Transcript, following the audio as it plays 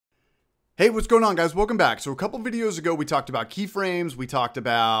Hey, what's going on, guys? Welcome back. So a couple videos ago, we talked about keyframes. We talked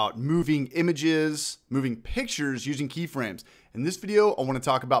about moving images, moving pictures using keyframes. In this video, I want to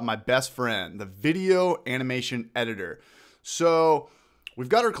talk about my best friend, the video animation editor. So we've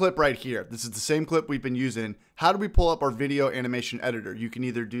got our clip right here. This is the same clip we've been using. How do we pull up our video animation editor? You can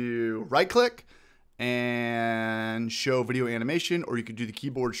either do right click and show video animation, or you could do the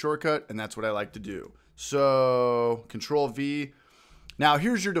keyboard shortcut, and that's what I like to do. So Control V. Now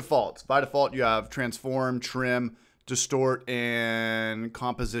here's your defaults. By default, you have transform, trim, distort, and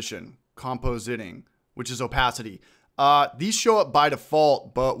compositing, which is opacity. These show up by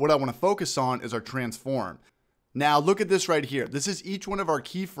default, but what I want to focus on is our transform. Now look at this right here. This is each one of our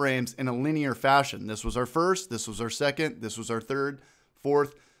keyframes in a linear fashion. This was our first, this was our second, this was our third,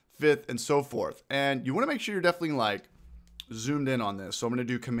 fourth, fifth, and so forth. And you want to make sure you're definitely like zoomed in on this. So I'm going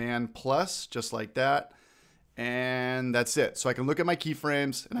to do Command plus, just like that. And that's it. So I can look at my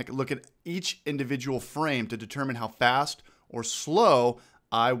keyframes and I can look at each individual frame to determine how fast or slow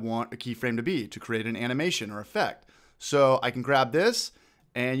I want a keyframe to be to create an animation or effect. So I can grab this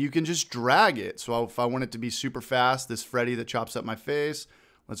and you can just drag it. So if I want it to be super fast, this Freddy that chops up my face,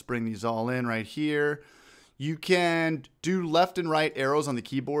 let's bring these all in right here. You can do left and right arrows on the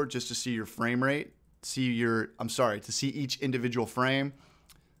keyboard just to see your frame rate, to see each individual frame.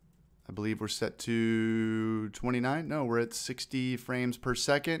 I believe we're set to 29. No, we're at 60 frames per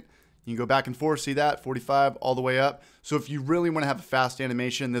second. You can go back and forth, see that, 45 all the way up. So if you really want to have a fast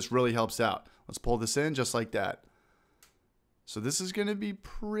animation, this really helps out. Let's pull this in just like that. So this is going to be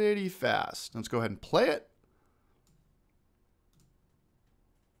pretty fast. Let's go ahead and play it.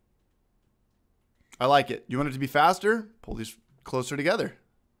 I like it. You want it to be faster? Pull these closer together.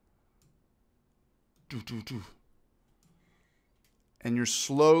 And you're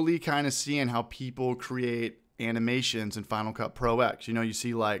slowly kind of seeing how people create animations in Final Cut Pro X. You know, you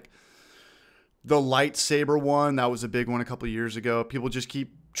see like the lightsaber one, that was a big one a couple of years ago. People just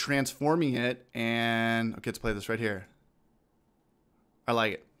keep transforming it, and okay, let's play this right here. I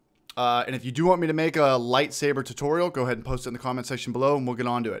like it. And if you do want me to make a lightsaber tutorial, go ahead and post it in the comment section below and we'll get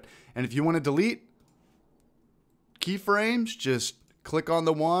on to it. And if you want to delete keyframes, just click on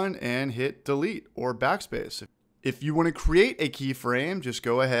the one and hit delete or backspace. If you want to create a keyframe, just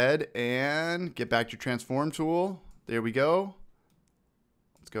go ahead and get back to your transform tool. There we go.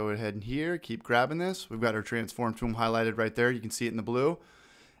 Let's go ahead and here, keep grabbing this. We've got our transform tool highlighted right there. You can see it in the blue.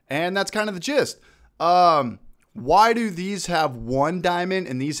 And that's kind of the gist. Why do these have one diamond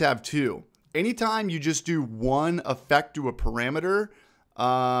and these have two? Anytime you just do one effect to a parameter,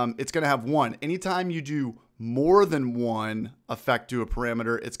 it's going to have one. Anytime you do more than one effect to a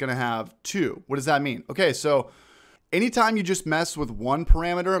parameter, it's going to have two. What does that mean? Okay, so anytime you just mess with one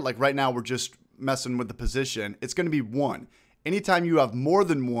parameter, like right now we're just messing with the position, it's going to be one. Anytime you have more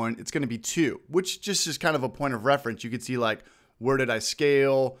than one, it's going to be two, which just is kind of a point of reference. You can see like, where did I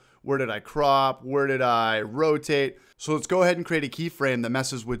scale? Where did I crop? Where did I rotate? So let's go ahead and create a keyframe that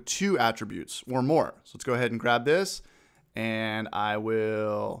messes with two attributes or more. So let's go ahead and grab this and I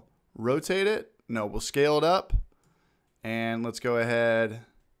will rotate it. No, we'll scale it up and let's go ahead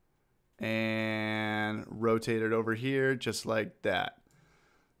and rotate it over here just like that.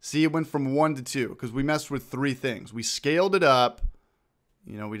 See, it went from 1 to 2 because we messed with three things. We scaled it up.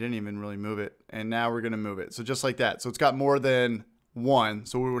 You know, we didn't even really move it. And now we're going to move it. So just like that. So it's got more than one.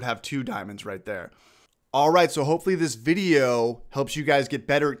 So we would have two diamonds right there. All right. So hopefully this video helps you guys get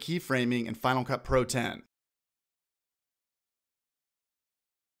better at keyframing in Final Cut Pro 10.